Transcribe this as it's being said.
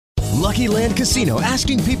Lucky Land Casino,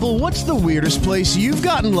 asking people, what's the weirdest place you've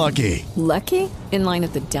gotten lucky? Lucky? In line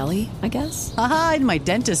at the deli, I guess? Aha, in my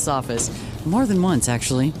dentist's office. More than once,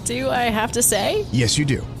 actually. Do I have to say? Yes, you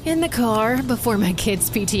do. In the car before my kids'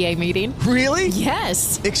 PTA meeting. Really?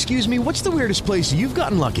 Yes. Excuse me, what's the weirdest place you've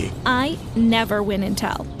gotten lucky? I never win and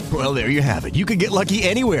tell. Well, there you have it. You can get lucky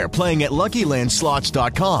anywhere, playing at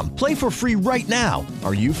LuckyLandSlots.com. Play for free right now.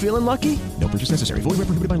 Are you feeling lucky? No purchase necessary. Void where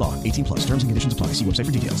prohibited by law. 18 plus. Terms and conditions apply. See website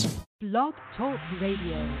for details. Blog Talk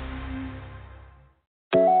Radio.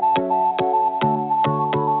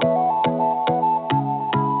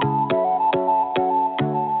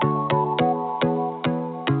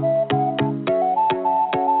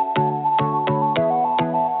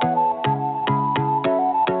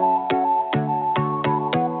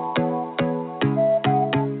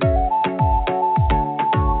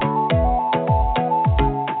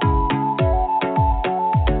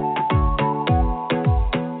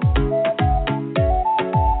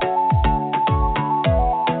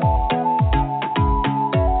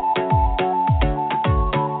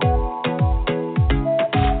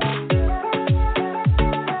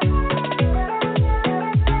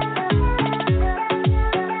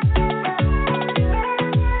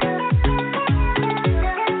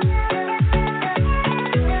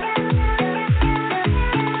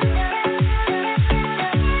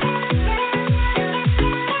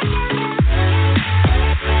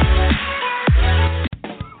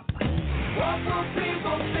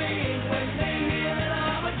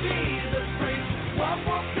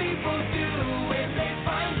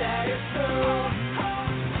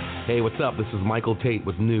 Hey, what's up? This is Michael Tate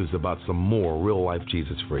with news about some more real-life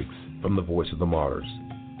Jesus freaks from the Voice of the Martyrs.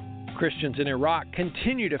 Christians in Iraq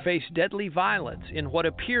continue to face deadly violence in what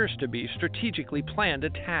appears to be strategically planned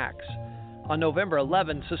attacks. On November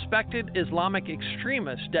 11, suspected Islamic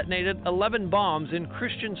extremists detonated 11 bombs in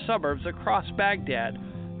Christian suburbs across Baghdad,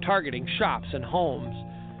 targeting shops and homes.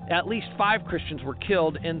 At least 5 Christians were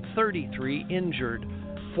killed and 33 injured.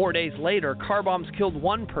 4 days later, car bombs killed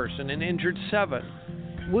 1 person and injured 7.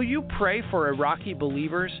 Will you pray for Iraqi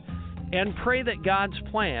believers and pray that God's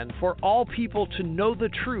plan for all people to know the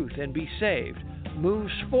truth and be saved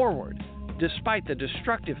moves forward despite the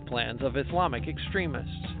destructive plans of Islamic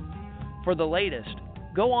extremists? For the latest,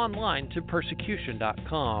 go online to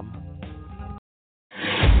persecution.com.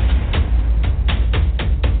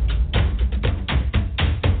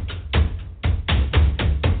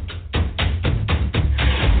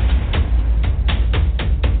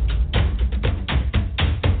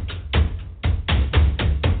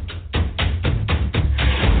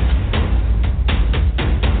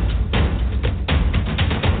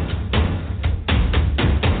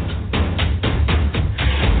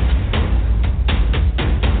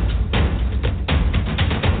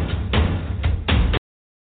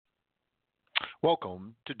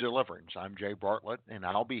 Welcome to Deliverance. I'm Jay Bartlett, and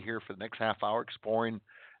I'll be here for the next half hour exploring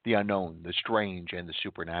the unknown, the strange, and the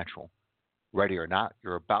supernatural. Ready or not,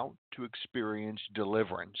 you're about to experience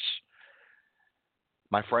deliverance.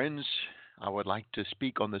 My friends, I would like to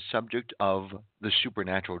speak on the subject of the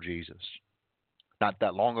supernatural Jesus. Not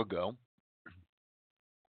that long ago,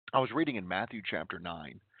 I was reading in Matthew chapter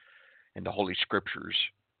 9 in the Holy Scriptures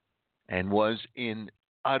and was in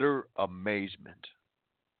utter amazement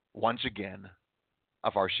once again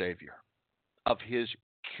of our Savior, of his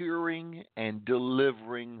curing and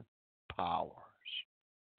delivering powers.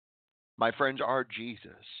 My friends, our Jesus,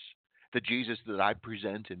 the Jesus that I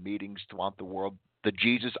present in meetings throughout the world, the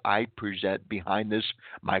Jesus I present behind this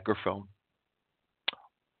microphone,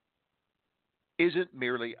 isn't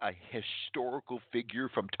merely a historical figure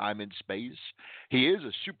from time and space. He is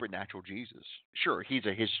a supernatural Jesus. Sure, he's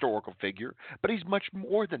a historical figure, but he's much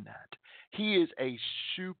more than that. He is a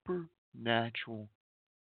supernatural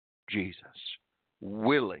Jesus,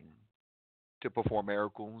 willing to perform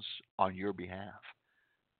miracles on your behalf,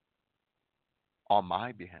 on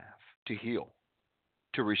my behalf, to heal,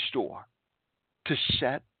 to restore, to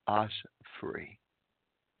set us free.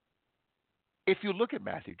 If you look at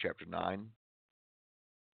Matthew chapter 9,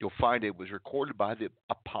 you'll find it was recorded by the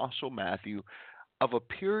Apostle Matthew of a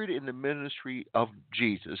period in the ministry of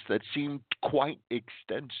Jesus that seemed quite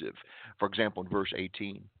extensive. For example, in verse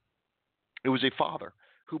 18, it was a father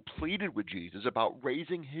who pleaded with Jesus about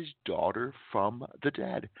raising his daughter from the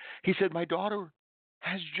dead. He said, "My daughter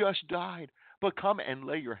has just died, but come and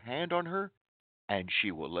lay your hand on her, and she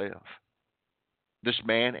will live." This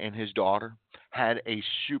man and his daughter had a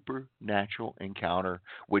supernatural encounter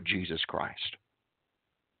with Jesus Christ.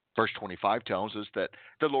 Verse 25 tells us that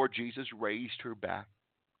the Lord Jesus raised her back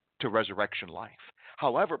to resurrection life.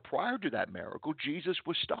 However, prior to that miracle, Jesus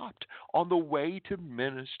was stopped on the way to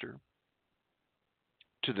minister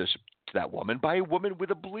to that woman by a woman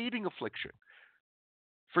with a bleeding affliction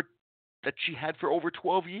that she had for over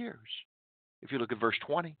 12 years. If you look at verse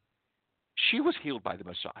 20, she was healed by the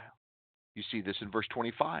Messiah. You see this in verse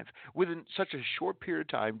 25. Within such a short period of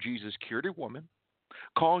time, Jesus cured a woman,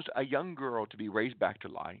 caused a young girl to be raised back to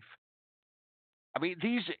life. I mean,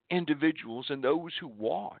 these individuals and those who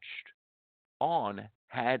watched on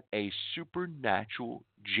had a supernatural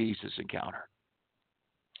Jesus encounter.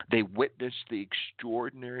 They witnessed the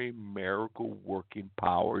extraordinary miracle working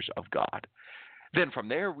powers of God. Then from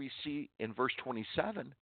there we see in verse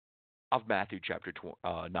 27 of Matthew chapter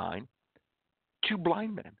 9, 2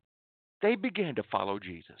 blind men. They began to follow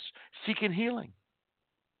Jesus, seeking healing.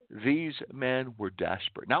 These men were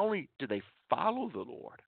desperate. Not only did they follow the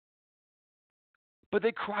Lord, but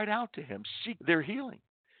they cried out to him, seek their healing.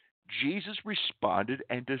 Jesus responded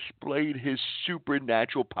and displayed his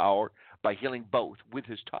supernatural power by healing both with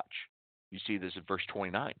his touch. You see this in verse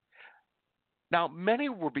 29. Now, many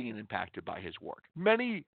were being impacted by his work.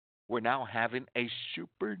 Many were now having a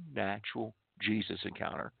supernatural Jesus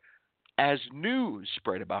encounter as news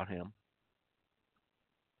spread about him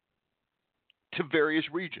to various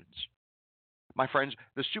regions. My friends,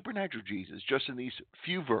 the supernatural Jesus, just in these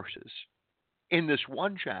few verses, in this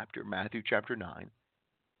one chapter, Matthew chapter 9,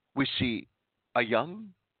 we see a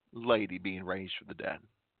young lady being raised from the dead.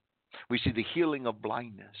 We see the healing of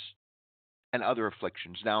blindness and other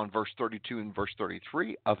afflictions. Now in verse 32 and verse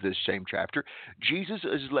 33 of this same chapter, Jesus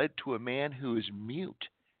is led to a man who is mute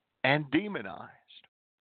and demonized.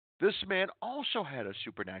 This man also had a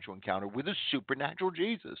supernatural encounter with a supernatural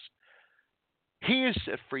Jesus. He is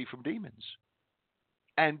set free from demons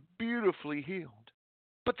and beautifully healed.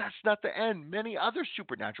 But that's not the end. Many other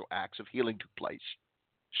supernatural acts of healing took place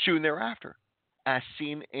soon thereafter, as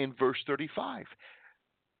seen in verse 35,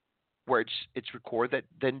 where it's recorded that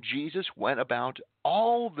then Jesus went about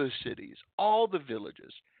all the cities, all the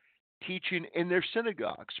villages, teaching in their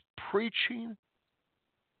synagogues, preaching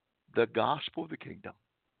the gospel of the kingdom,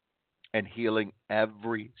 and healing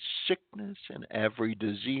every sickness and every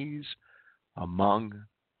disease among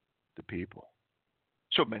the people.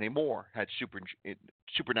 So many more had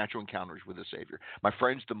supernatural encounters with the Savior. My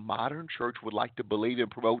friends, the modern church would like to believe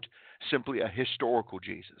and promote simply a historical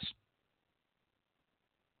Jesus.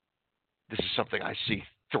 This is something I see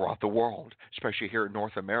throughout the world, especially here in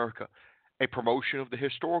North America. A promotion of the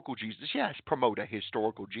historical Jesus. Yes, promote a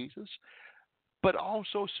historical Jesus, but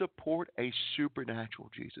also support a supernatural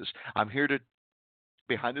Jesus. I'm here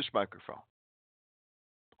behind this microphone,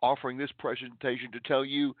 offering this presentation to tell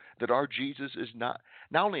you that our Jesus is not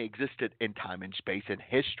only existed in time and space and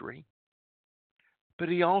history, but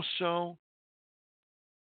he also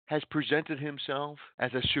has presented himself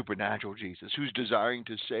as a supernatural Jesus who's desiring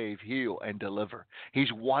to save, heal, and deliver.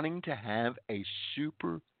 He's wanting to have a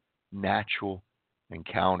supernatural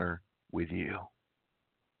encounter with you.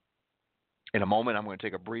 In a moment, I'm going to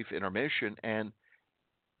take a brief intermission, and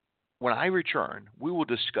when I return, we will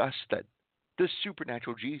discuss that this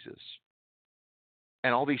supernatural Jesus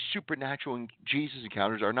and all these supernatural Jesus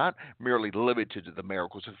encounters are not merely limited to the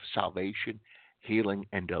miracles of salvation, healing,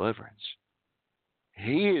 and deliverance.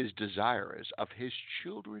 He is desirous of his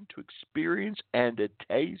children to experience and a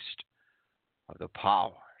taste of the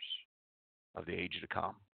powers of the age to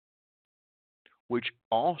come, which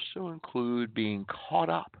also include being caught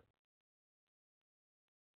up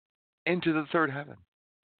into the third heaven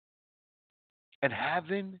and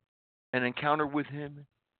having an encounter with him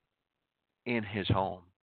in his home,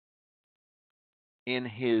 in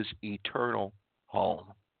his eternal home.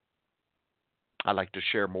 I'd like to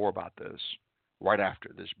share more about this right after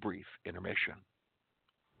this brief intermission.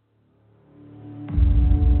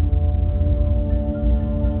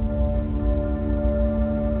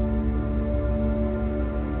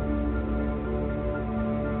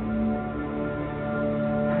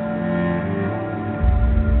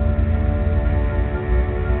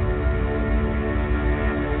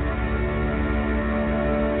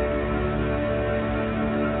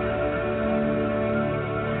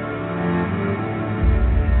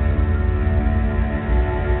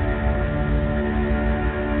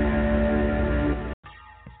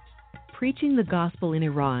 Preaching the gospel in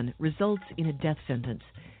Iran results in a death sentence.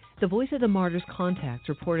 The Voice of the Martyrs contacts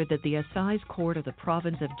reported that the Assize Court of the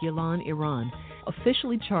province of Gilan, Iran,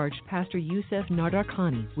 officially charged Pastor Youssef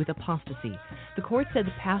Nardarkhani with apostasy. The court said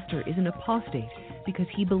the pastor is an apostate because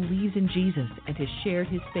he believes in Jesus and has shared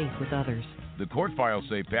his faith with others. The court files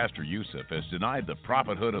say Pastor Youssef has denied the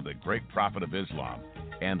prophethood of the great prophet of Islam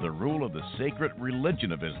and the rule of the sacred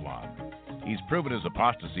religion of Islam. He's proven his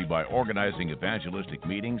apostasy by organizing evangelistic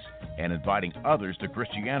meetings and inviting others to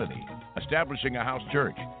Christianity, establishing a house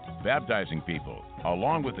church, baptizing people,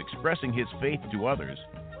 along with expressing his faith to others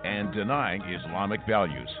and denying Islamic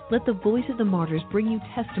values. Let the Voice of the Martyrs bring you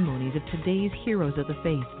testimonies of today's heroes of the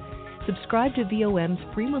faith. Subscribe to VOM's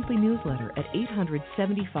free monthly newsletter at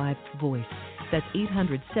 875-VOICE. That's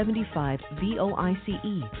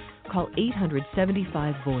 875-VOICE. Call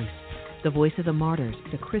 875-VOICE. The Voice of the Martyrs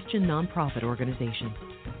is a Christian nonprofit organization.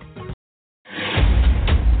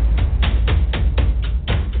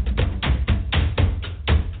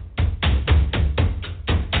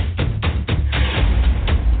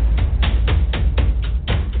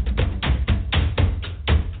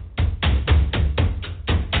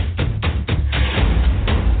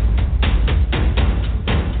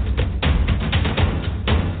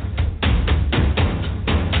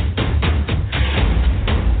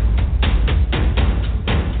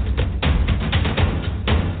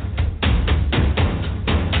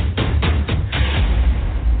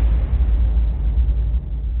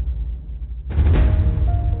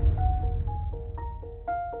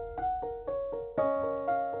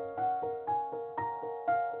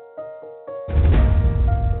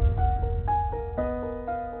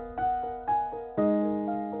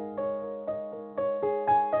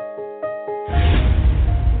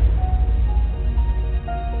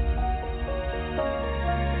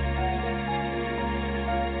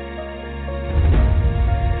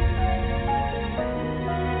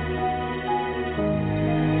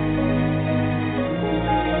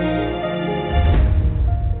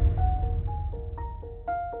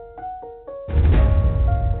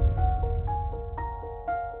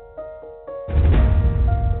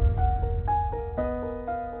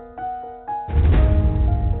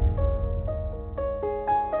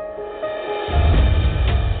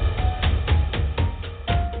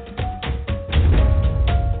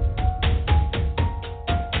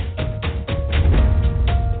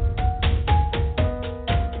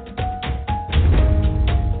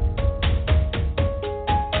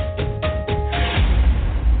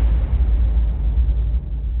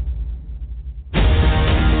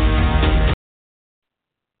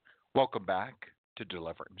 Welcome back to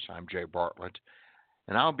Deliverance. I'm Jay Bartlett,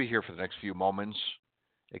 and I'll be here for the next few moments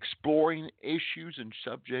exploring issues and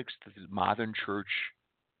subjects that the modern church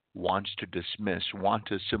wants to dismiss, want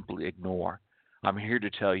to simply ignore. I'm here to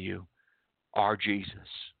tell you our Jesus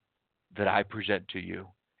that I present to you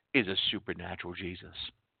is a supernatural Jesus.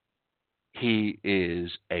 He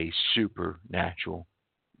is a supernatural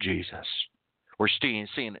Jesus. We're seeing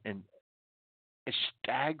a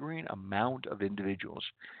staggering amount of individuals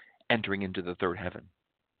entering into the third heaven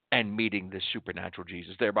and meeting this supernatural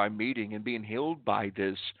Jesus, thereby meeting and being healed by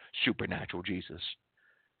this supernatural Jesus.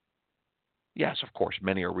 Yes, of course,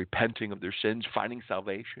 many are repenting of their sins, finding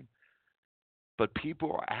salvation, but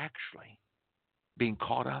people are actually being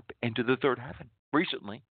caught up into the third heaven.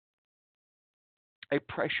 Recently, a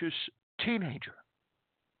precious teenager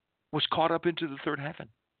was caught up into the third heaven.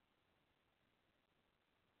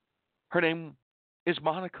 Her name is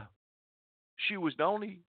Monica. She was not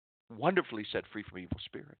only wonderfully set free from evil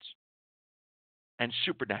spirits and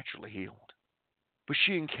supernaturally healed, but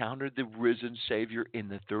she encountered the risen Savior in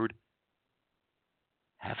the third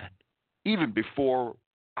heaven. Even before,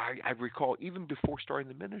 I recall, even before starting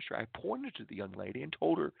the ministry, I pointed to the young lady and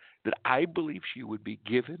told her that I believe she would be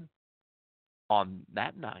given on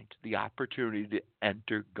that night the opportunity to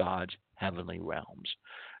enter God's heavenly realms.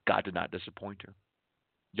 God did not disappoint her.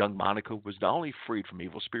 Young Monica was not only freed from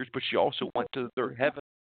evil spirits, but she also went to the third heaven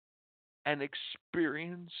and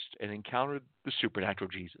experienced and encountered the supernatural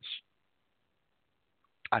Jesus.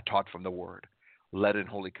 I taught from the Word, led in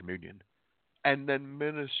Holy Communion, and then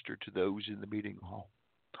ministered to those in the meeting hall.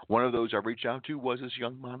 One of those I reached out to was this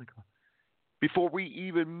young Monica. Before we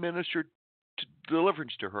even ministered to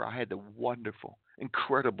deliverance to her, I had the wonderful,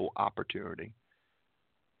 incredible opportunity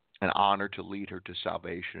and honor to lead her to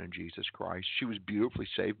salvation in Jesus Christ. She was beautifully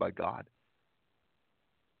saved by God.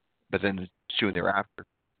 But then soon thereafter,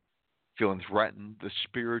 feeling threatened, the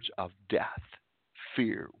spirits of death,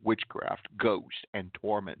 fear, witchcraft, ghost, and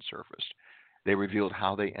torment surfaced. They revealed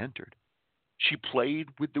how they entered. She played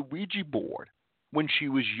with the Ouija board. When she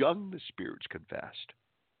was young, the spirits confessed.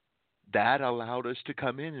 That allowed us to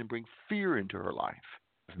come in and bring fear into her life.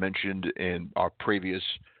 I've mentioned in our previous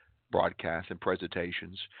broadcasts and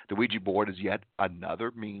presentations, the Ouija board is yet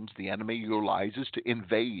another means the enemy utilizes to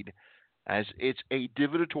invade, as it's a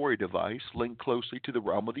divinatory device linked closely to the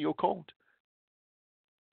realm of the occult.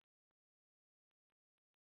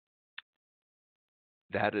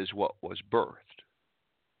 That is what was birthed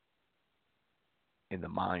in the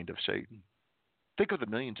mind of Satan. Think of the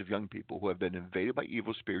millions of young people who have been invaded by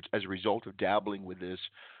evil spirits as a result of dabbling with this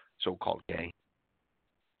so-called game.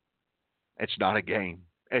 It's not a game.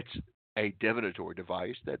 It's a divinatory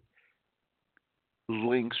device that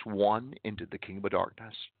links one into the kingdom of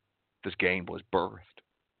darkness. This game was birthed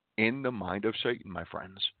in the mind of Satan, my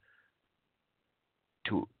friends,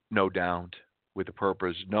 to no doubt with the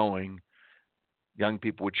purpose, knowing young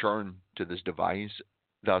people would turn to this device,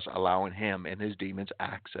 thus allowing him and his demons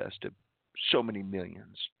access to so many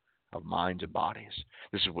millions of minds and bodies.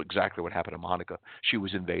 This is exactly what happened to Monica. She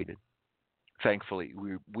was invaded. Thankfully,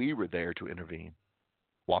 we were there to intervene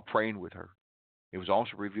while praying with her. It was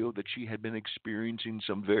also revealed that she had been experiencing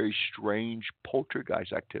some very strange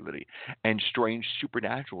poltergeist activity and strange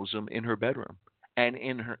supernaturalism in her bedroom and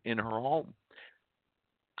in her home.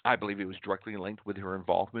 I believe it was directly linked with her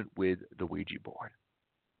involvement with the Ouija board.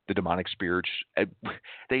 The demonic spirits,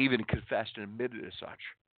 they even confessed and admitted as such.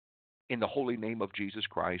 In the holy name of Jesus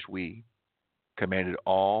Christ, we commanded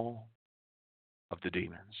all of the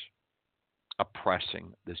demons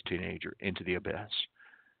oppressing this teenager into the abyss.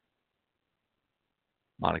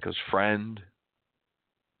 Monica's friend,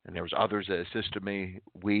 and there was others that assisted me,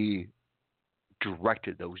 we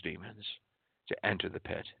directed those demons to enter the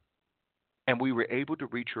pit. And we were able to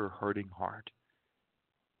reach her hurting heart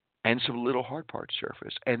and some little hard parts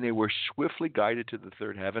surfaced. And they were swiftly guided to the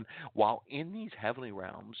third heaven. While in these heavenly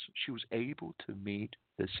realms, she was able to meet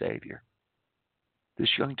the Savior.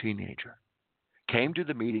 This young teenager came to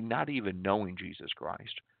the meeting not even knowing Jesus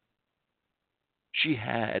Christ. She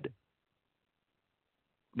had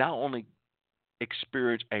not only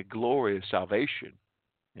experienced a glorious salvation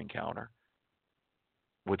encounter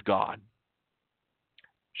with God,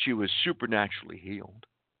 she was supernaturally healed.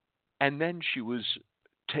 And then she was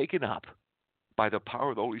taken up by the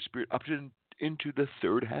power of the Holy Spirit up into the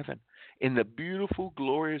third heaven. In the beautiful,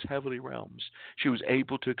 glorious heavenly realms, she was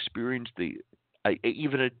able to experience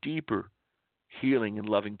even a deeper healing and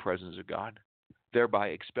loving presence of God, thereby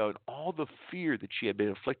expelling all the fear that she had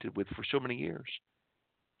been afflicted with for so many years.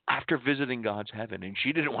 After visiting God's heaven, and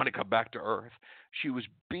she didn't want to come back to earth, she was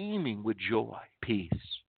beaming with joy, peace,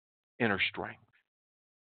 inner strength.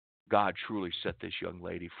 God truly set this young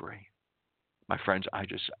lady free. My friends, I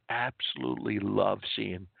just absolutely love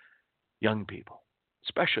seeing young people,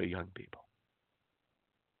 especially young people,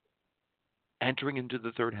 entering into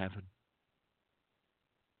the third heaven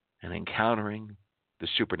and encountering the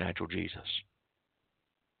supernatural Jesus.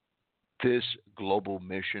 This global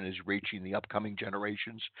mission is reaching the upcoming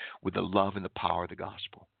generations with the love and the power of the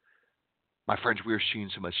gospel. My friends, we are seeing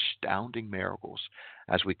some astounding miracles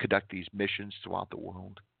as we conduct these missions throughout the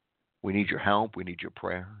world. We need your help. We need your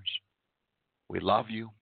prayers. We love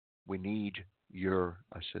you. We need your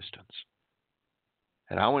assistance.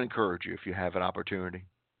 And I want to encourage you, if you have an opportunity,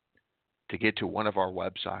 to get to one of our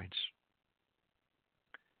websites,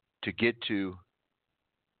 to get to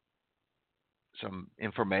some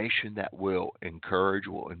information that will encourage,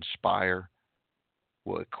 will inspire,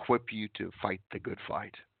 will equip you to fight the good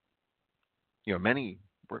fight. You know,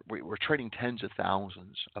 we're training tens of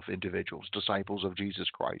thousands of individuals, disciples of Jesus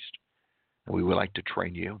Christ, and we would like to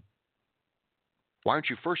train you. Why don't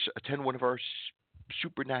you first attend one of our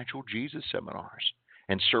Supernatural Jesus seminars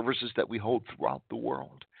and services that we hold throughout the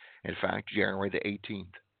world? In fact, January the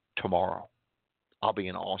 18th, tomorrow, I'll be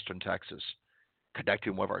in Austin, Texas,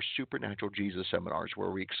 conducting one of our Supernatural Jesus seminars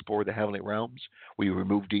where we explore the heavenly realms, we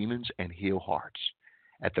remove demons, and heal hearts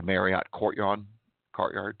at the Marriott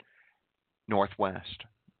Courtyard Northwest,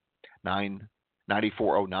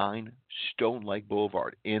 9409 Stone Lake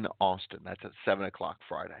Boulevard in Austin. That's at 7 o'clock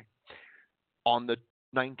Friday. On the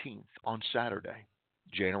 19th, on Saturday,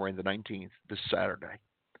 January the 19th, this Saturday,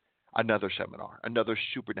 another seminar, another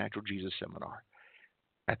Supernatural Jesus seminar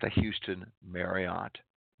at the Houston Marriott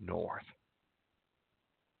North.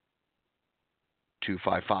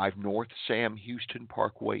 255 North Sam Houston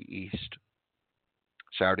Parkway East.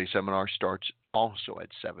 Saturday seminar starts also at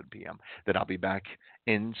 7 p.m. Then I'll be back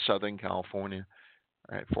in Southern California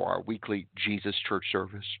for our weekly Jesus Church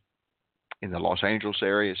service in the Los Angeles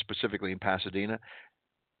area, specifically in Pasadena,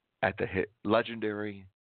 at the legendary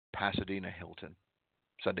Pasadena Hilton.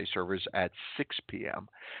 Sunday service at 6 p.m.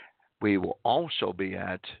 We will also be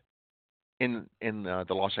in the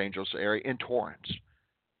Los Angeles area in Torrance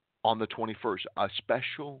on the 21st, a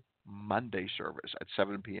special Monday service at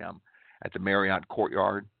 7 p.m. at the Marriott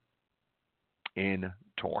Courtyard in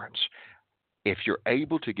Torrance. If you're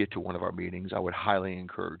able to get to one of our meetings, I would highly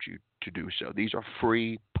encourage you to do so. These are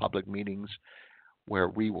free public meetings where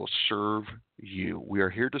we will serve you. We are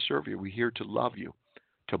here to serve you. We're here to love you,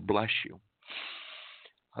 to bless you.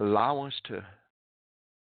 Allow us to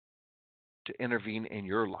to intervene in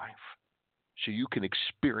your life so you can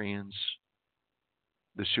experience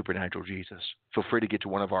the supernatural Jesus. Feel free to get to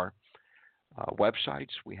one of our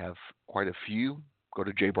websites. We have quite a few. Go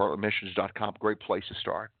to jbartlettmissions.com. Great place to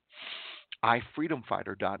start.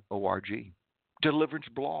 ifreedomfighter.org.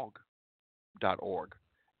 deliveranceblog.org.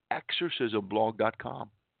 exorcismblog.com.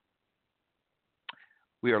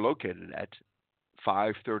 We are located at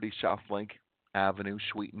 530 South Lake Avenue,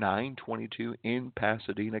 Suite 922 in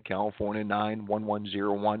Pasadena, California,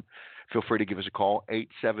 91101. Feel free to give us a call,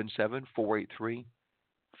 877-483-5519.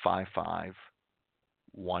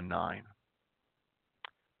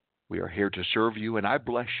 We are here to serve you, and I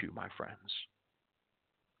bless you, my friends,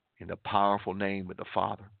 in the powerful name of the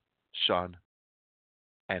Father, Son,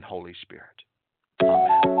 and Holy Spirit.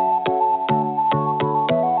 Amen.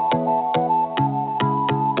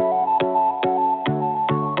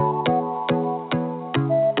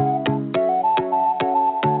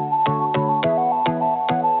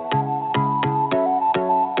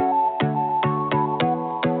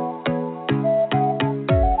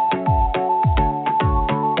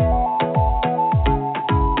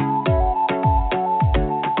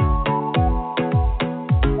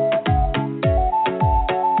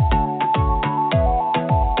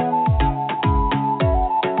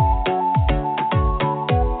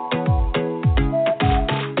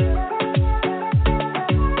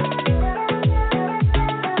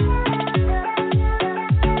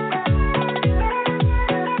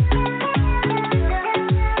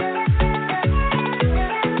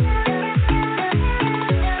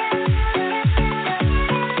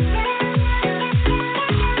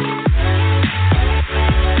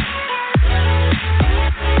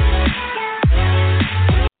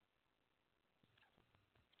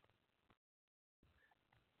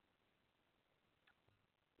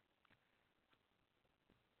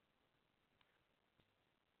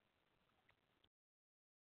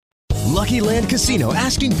 Lucky Land Casino,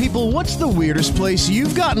 asking people, what's the weirdest place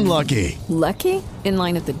you've gotten lucky? Lucky? In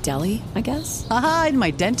line at the deli, I guess? Aha, in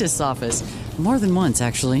my dentist's office. More than once,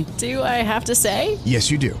 actually. Do I have to say? Yes,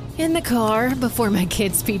 you do. In the car before my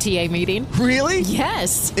kids' PTA meeting. Really?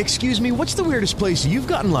 Yes. Excuse me, what's the weirdest place you've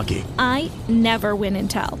gotten lucky? I never win and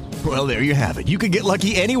tell. Well, there you have it. You can get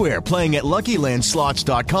lucky anywhere, playing at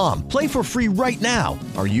LuckyLandSlots.com. Play for free right now.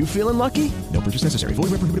 Are you feeling lucky? No purchase necessary.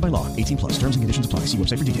 Void where prohibited by law. 18+. Terms and conditions apply. See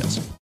website for details.